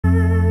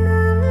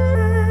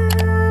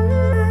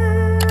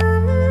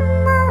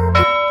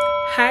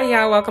Hi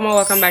y'all, welcome or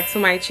welcome back to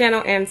my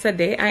channel, and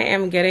today I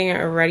am getting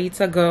ready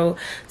to go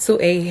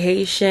to a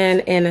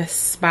Haitian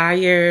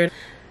inspired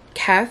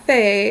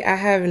cafe. I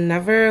have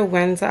never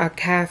went to a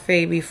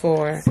cafe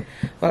before.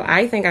 Well,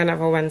 I think I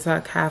never went to a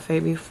cafe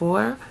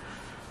before,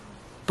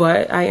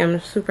 but I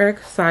am super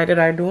excited.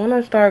 I do want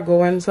to start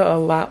going to a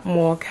lot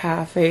more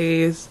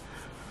cafes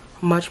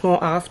much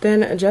more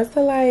often, just to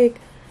like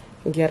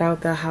get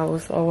out the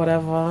house or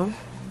whatever.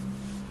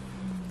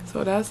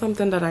 So that's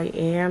something that I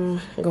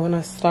am going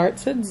to start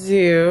to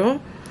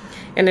do.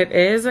 And it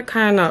is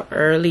kind of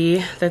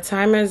early. The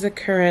time is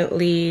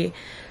currently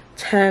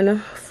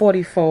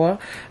 10:44.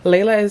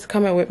 Layla is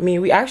coming with me.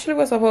 We actually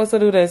were supposed to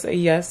do this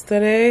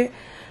yesterday,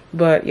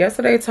 but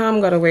yesterday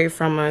Tom got away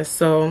from us.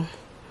 So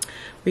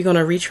we're going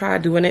to retry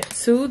doing it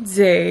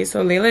today.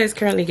 So Layla is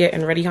currently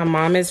getting ready. Her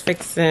mom is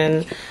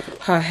fixing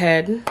her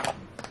head,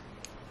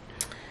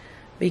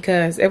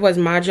 because it was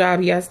my job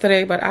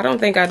yesterday, but I don't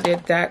think I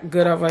did that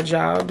good of a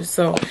job.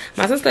 So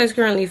my sister is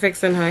currently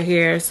fixing her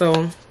hair,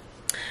 so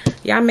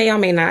y'all may or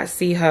may not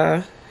see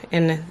her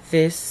in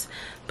this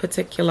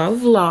particular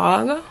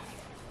vlog,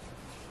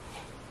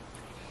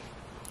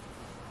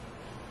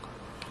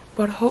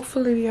 but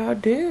hopefully y'all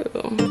do.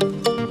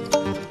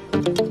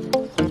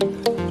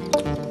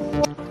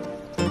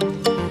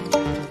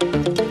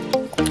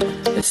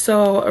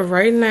 So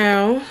right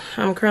now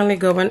I'm currently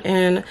going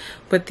in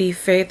with the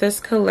Faith's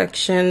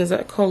Collections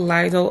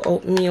Colloidal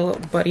Oatmeal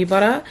Body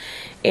Butter,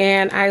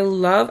 and I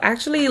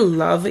actually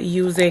love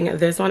using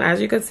this one.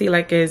 As you can see,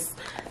 like, it's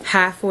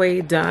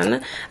halfway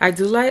done. I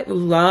do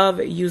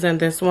love using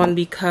this one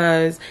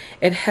because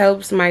it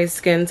helps my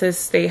skin to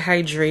stay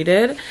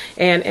hydrated,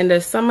 and in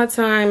the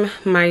summertime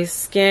my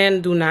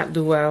skin do not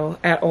do well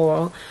at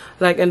all.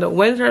 Like in the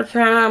winter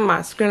time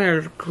my skin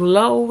is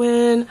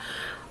glowing,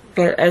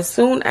 but as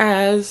soon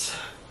as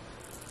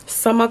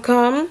summer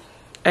come,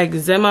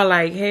 eczema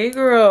like, hey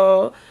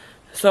girl.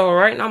 So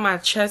right now my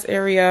chest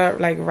area,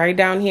 like right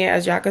down here,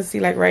 as y'all can see,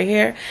 like right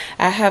here,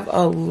 I have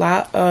a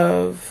lot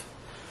of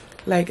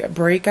like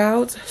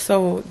breakouts.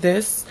 So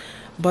this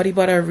body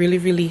butter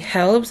really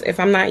helps. If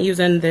I'm not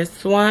using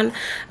this one,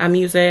 I'm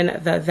using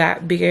the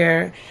That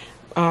Bigger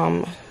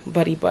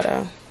body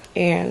butter,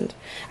 and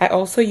I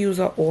also use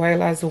an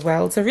oil as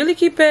well to really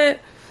keep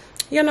it,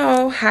 you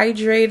know,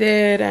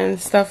 hydrated and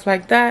stuff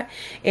like that.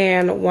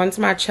 And once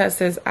my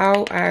chest is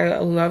out, I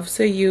love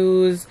to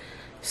use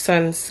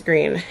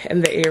sunscreen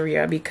in the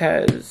area,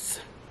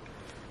 because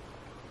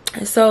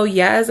so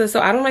yes.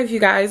 So I don't know if you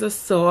guys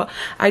saw,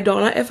 I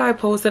don't know if I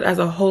posted as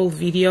a whole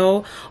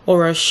video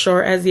or a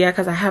short as yet,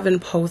 because I haven't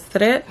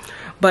posted it,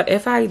 but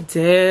if I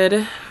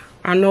did,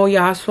 I know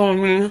y'all saw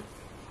me.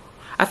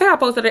 I think I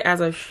posted it as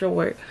a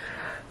short.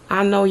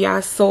 I know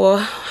y'all saw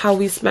how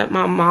we spent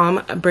my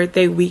mom's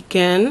birthday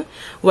weekend.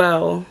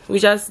 Well, we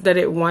just did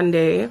it one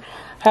day.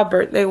 Her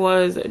birthday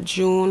was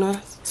June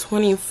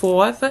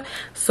 24th.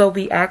 So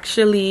we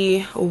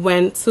actually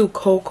went to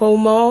Coco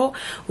Mall,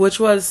 which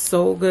was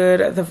so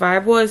good. The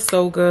vibe was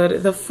so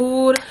good. The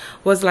food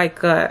was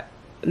like a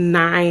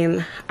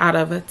 9 out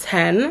of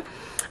 10.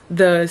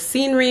 The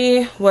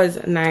scenery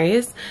was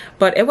nice,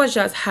 but it was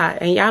just hot.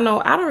 And y'all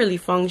know I don't really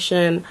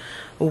function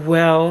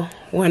well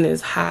when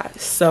it's hot.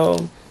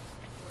 So,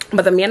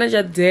 but the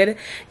manager did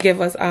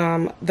give us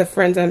the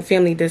friends and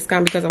family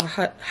discount because of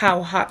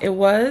how hot it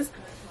was.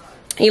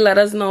 He let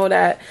us know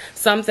that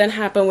something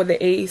happened with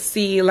the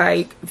AC,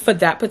 like, for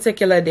that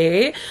particular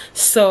day.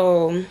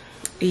 So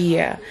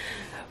yeah,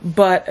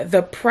 but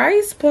the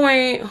price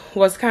point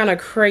was kind of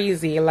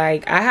crazy.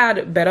 Like, I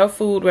had better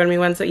food when we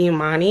went to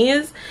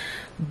Imani's,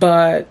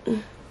 and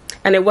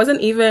it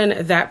wasn't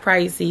even that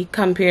pricey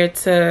compared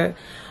to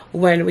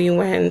when we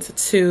went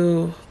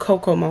to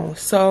Kokomo.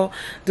 So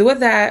do with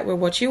that with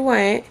what you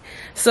want.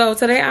 So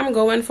today I'm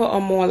going for a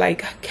more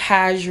like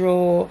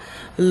casual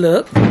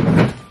look,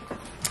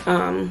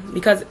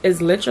 because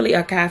it's literally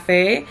a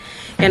cafe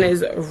and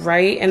it's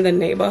right in the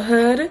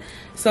neighborhood.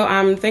 So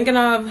I'm thinking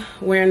of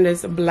wearing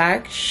this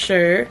black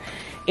shirt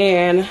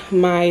and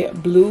my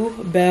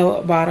blue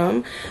bell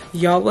bottom.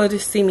 Y'all would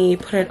see me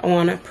put it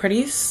on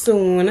pretty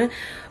soon,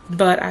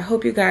 but I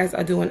hope you guys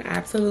are doing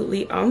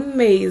absolutely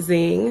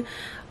amazing.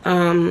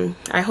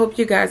 I hope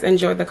you guys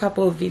enjoyed the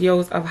couple of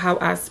videos of how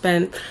I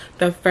spent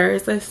the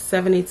first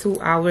 72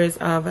 hours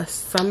of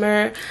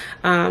summer.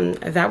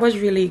 That was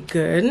really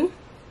good.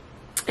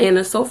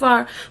 And so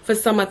far for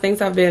summer, things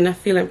have been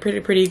feeling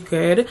pretty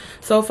good.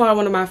 So far,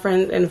 one of my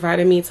friends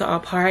invited me to a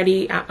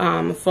party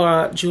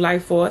for July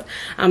 4th.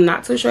 I'm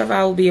not too sure if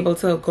I will be able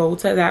to go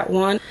to that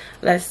one.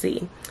 Let's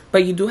see.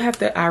 But you do have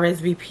to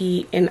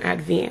RSVP in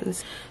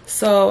advance.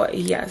 So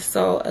yes,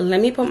 so let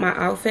me put my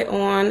outfit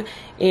on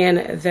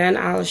and then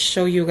I'll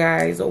show you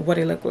guys what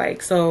it looked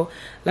like. So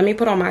let me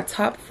put on my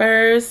top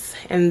first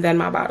and then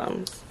my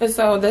bottoms.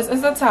 So this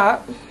is the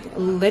top,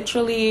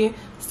 literally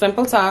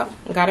simple top.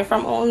 Got it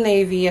from Old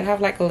Navy. It have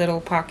like a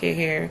little pocket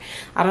here.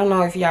 I don't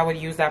know if y'all would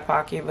use that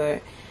pocket,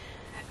 but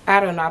I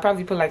don't know. I'll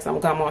probably put like some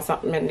gum or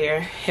something in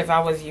there if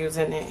I was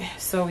using it.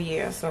 So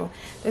yeah, so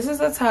this is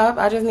the top.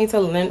 I just need to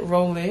lint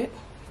roll it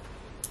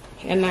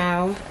And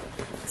now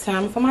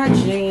time for my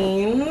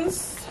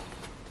jeans.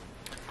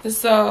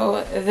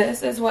 So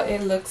this is what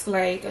it looks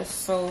like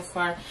so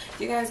far.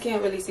 You guys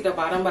can't really see the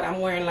bottom, but I'm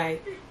wearing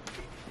like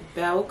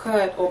bell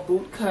cut or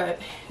boot cut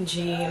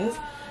jeans.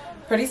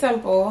 Pretty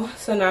simple.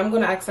 So now I'm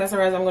gonna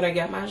accessorize. I'm gonna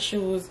get my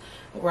shoes,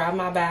 grab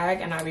my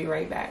bag, and I'll be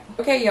right back.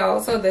 Okay,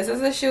 y'all, so this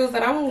is the shoes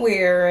that I'm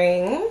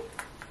wearing,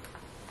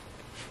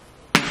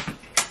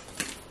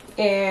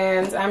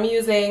 and I'm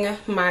using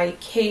my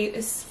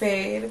Kate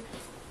Spade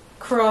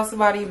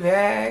crossbody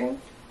bag.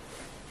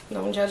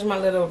 Don't judge my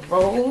little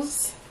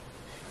rolls,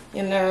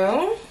 you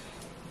know.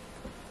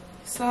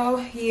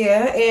 So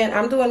yeah, and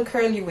I'm doing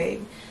curly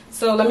wig.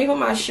 So let me put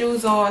my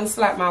shoes on,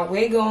 slap my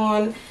wig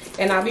on,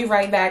 and I'll be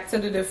right back to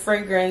do the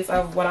fragrance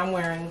of what I'm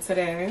wearing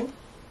today.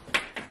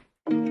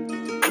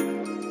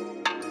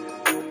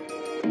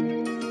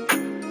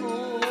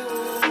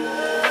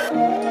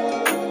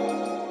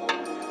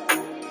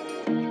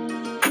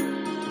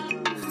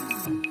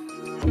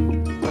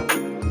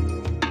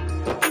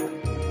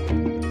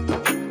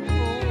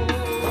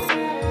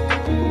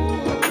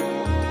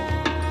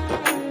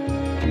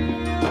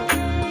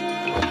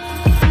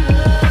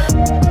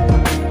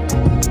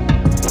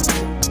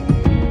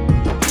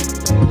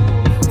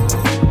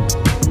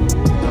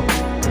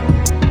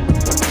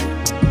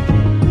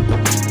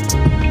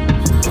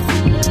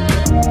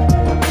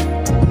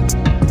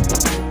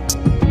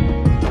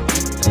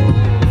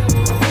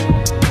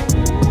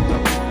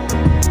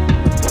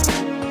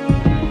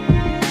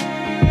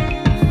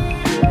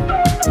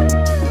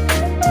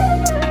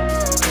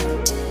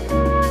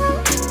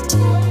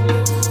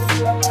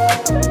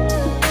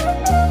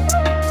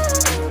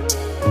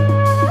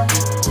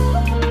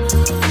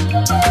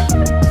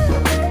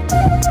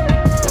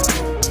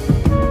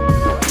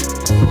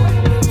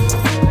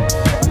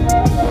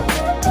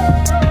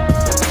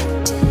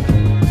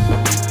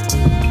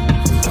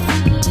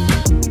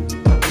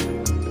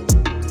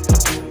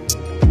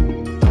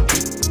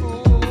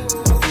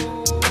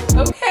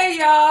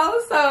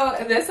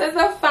 This is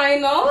the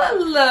final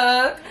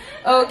look.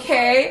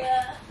 Okay,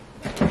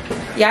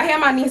 y'all hear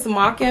my niece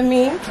mocking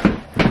me?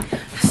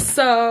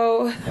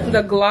 So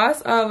the gloss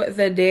of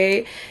the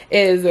day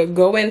is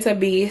going to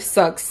be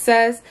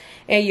Success,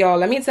 and y'all,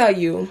 let me tell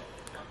you,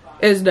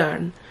 it's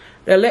done.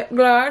 The lip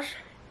gloss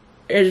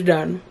is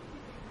done.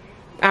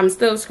 I'm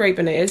still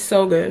scraping it. It's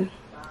so good.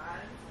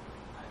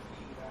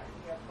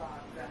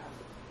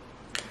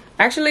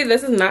 Actually,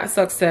 this is not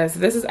Success.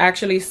 This is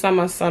actually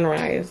Summer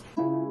Sunrise.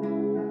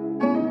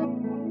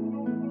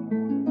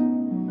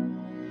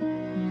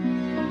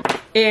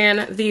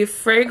 And the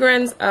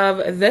fragrance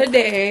of the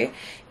day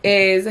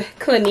is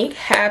Clinique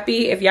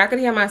Happy. If y'all could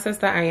hear my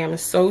sister, I am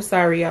so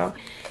sorry, y'all.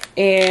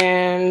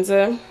 And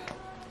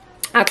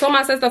I told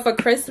my sister for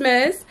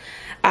Christmas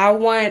I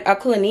want a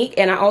Clinique,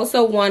 and I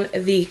also want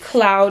the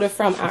Cloud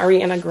from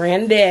Ariana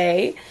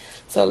Grande.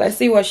 So let's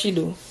see what she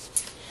do.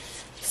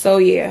 So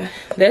yeah,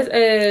 this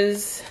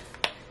is,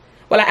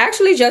 well, I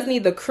actually just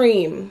need the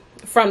cream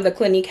from the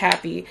Clinique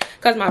Happy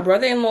because my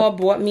brother-in-law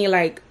bought me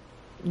like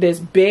this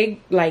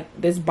big, like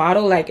this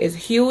bottle, like it's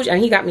huge,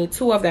 and he got me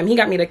 2 of them. He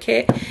got me the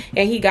kit,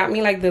 and he got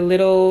me like the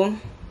little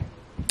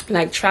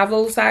like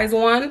travel size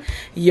one.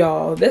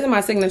 Y'all, this is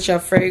my signature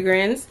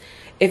fragrance.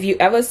 If you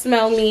ever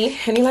smell me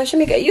and you're like,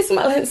 Shemika, you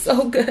smelling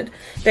so good,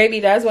 baby,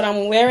 that's what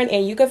I'm wearing.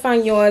 And you can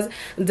find yours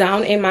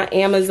down in my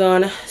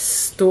Amazon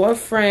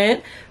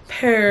storefront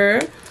per.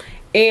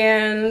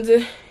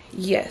 And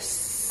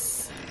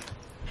yes,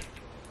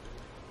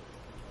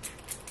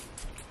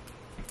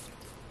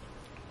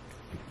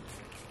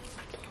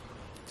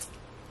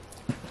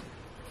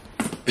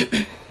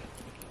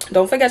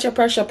 don't forget your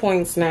pressure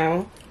points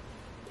now.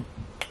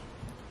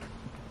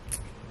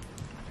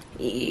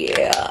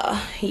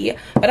 Yeah,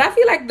 but I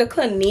feel like the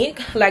Clinique,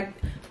 like,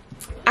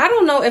 I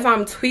don't know if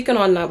I'm tweaking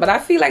or not, but I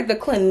feel like the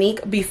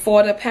Clinique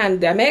before the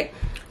pandemic,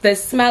 the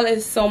smell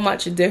is so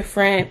much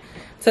different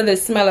to the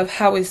smell of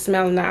how it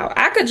smells now.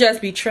 I could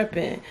just be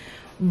tripping,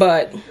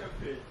 but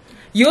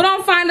you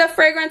don't find the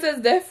fragrance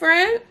is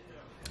different?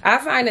 I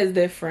find it's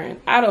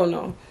different. I don't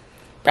know.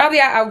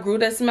 Probably I outgrew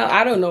the smell.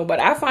 I don't know, but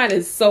I find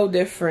it's so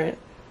different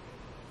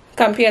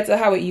compared to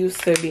how it used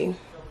to be.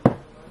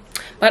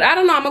 But I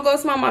don't know. I'm going to go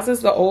smell my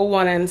sister's old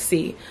one and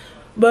see.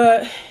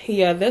 But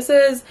yeah, this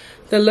is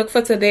the look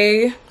for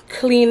today.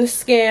 Clean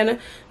skin,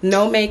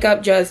 no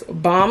makeup, just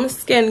bomb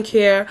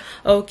skincare.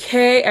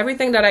 Okay,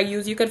 everything that I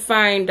use you could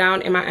find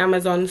down in my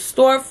Amazon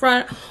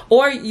storefront,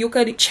 or you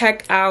could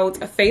check out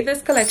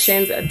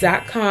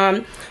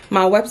faithslipcollections.com.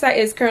 My website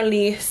is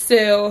currently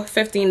still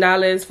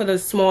 $15 for the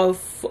small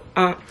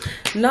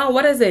no,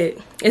 what is it?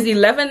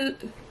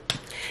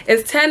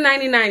 It's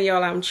 $10.99,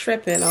 y'all. I'm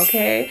tripping,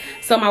 okay?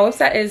 So my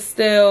website is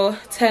still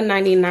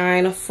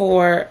 $10.99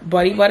 for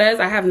body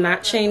butters. I have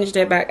not changed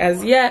it back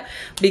as yet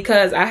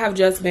because I have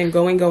just been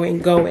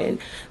going.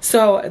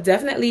 So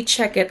definitely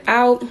check it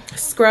out.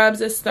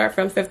 Scrubs start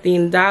from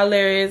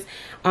 $15.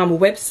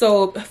 Whip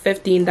soap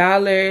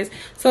 $15.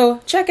 So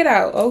check it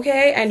out,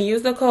 okay? And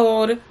use the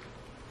code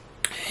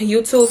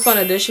YouTube for an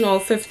additional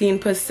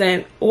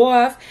 15%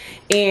 off.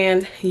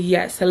 And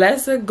yes,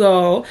 let's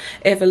go.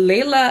 If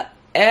Layla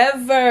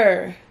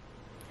ever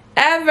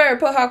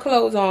put her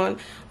clothes on,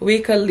 we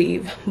could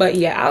leave. But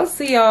yeah, I'll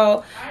see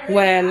y'all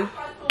when.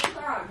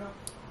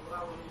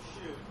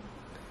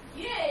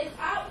 Yeah, it's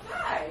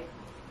outside.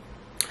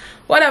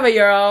 Whatever,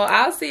 y'all.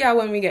 I'll see y'all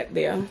when we get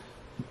there.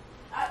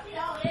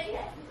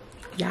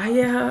 Y'all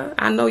hear her?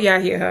 I know y'all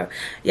hear her.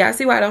 Y'all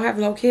see why I don't have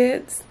no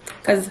kids?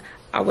 Because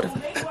I would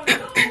have.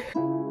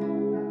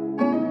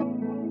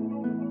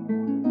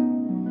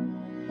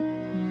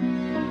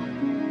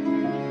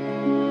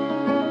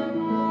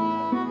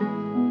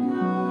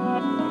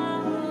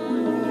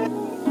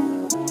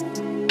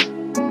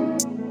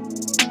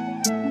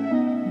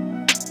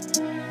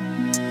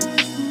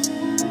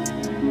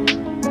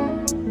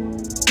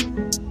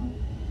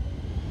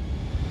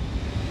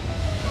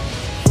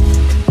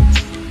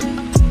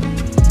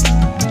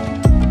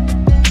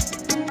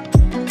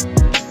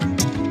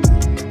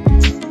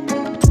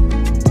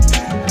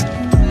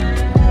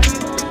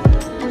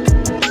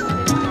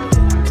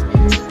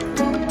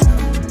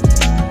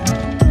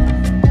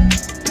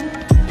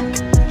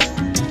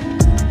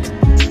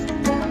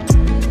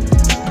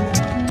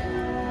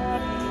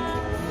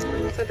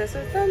 This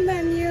is the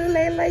menu.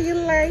 Layla, you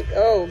like?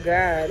 Oh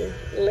God,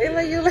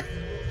 Layla, you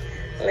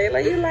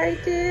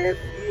like it?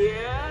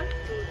 Yeah.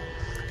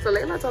 So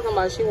Layla talking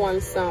about she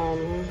wants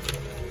some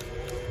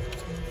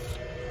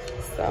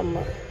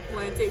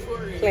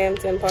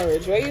plantain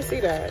porridge. Where you see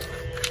that?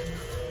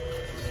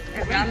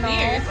 If y'all know,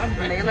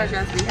 Layla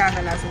just be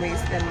having us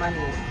wasting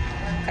money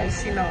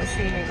because she knows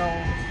she ain't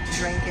gonna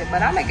drink it.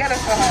 But I'm gonna get it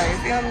for her. You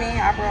feel me?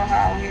 I brought her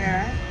out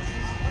here.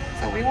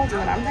 So we will do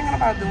it. I'm thinking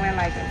about doing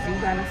like a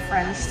vegan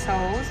French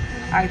toast.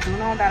 I do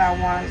know that I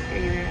want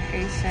a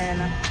Haitian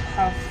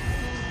puff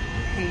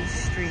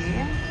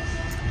pastry,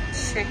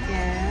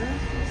 chicken,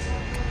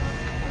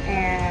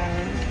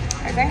 and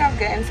I think I'm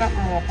getting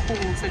something more cool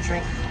to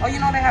drink. Oh,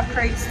 you know they have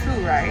crepes too,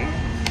 right?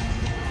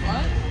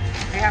 What?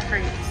 They have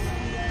crepes.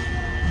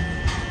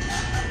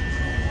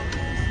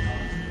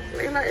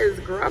 Layla is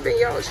grubbing,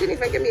 y'all. She didn't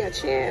even give me a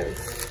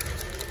chance.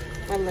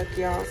 Oh, look,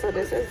 y'all. So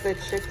this is the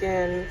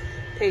chicken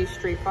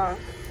pastry puff.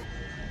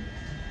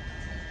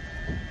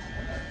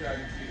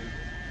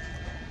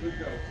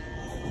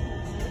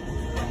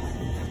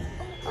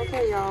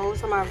 Okay, y'all,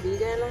 so my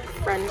vegan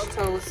French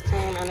toast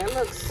came and it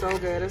looks so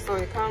good. So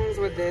it comes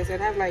with this. It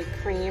has like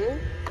cream.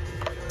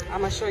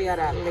 I'm gonna show y'all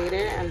that later,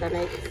 and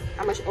then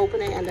I'm gonna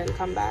open it and then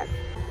come back.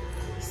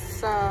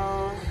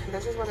 So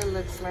this is what it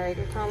looks like.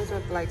 It comes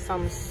with like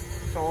some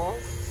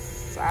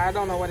sauce. I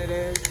don't know what it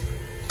is.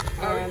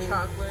 And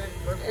chocolate.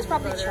 It's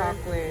probably butter.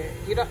 Chocolate.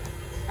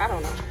 I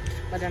don't know.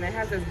 But then it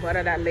has this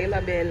butter that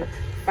Layla been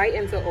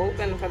fighting to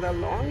open for the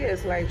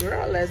longest. Like,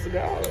 girl, let's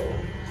go.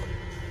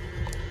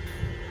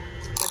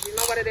 But you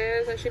know what it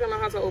is? And she don't know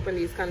how to open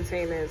these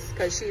containers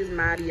because she's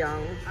mad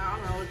young. I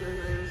don't know what this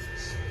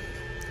is.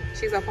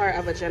 She's a part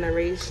of a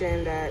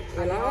generation that,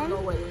 you know. I don't know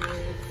what it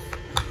is.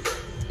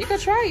 You could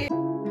try it.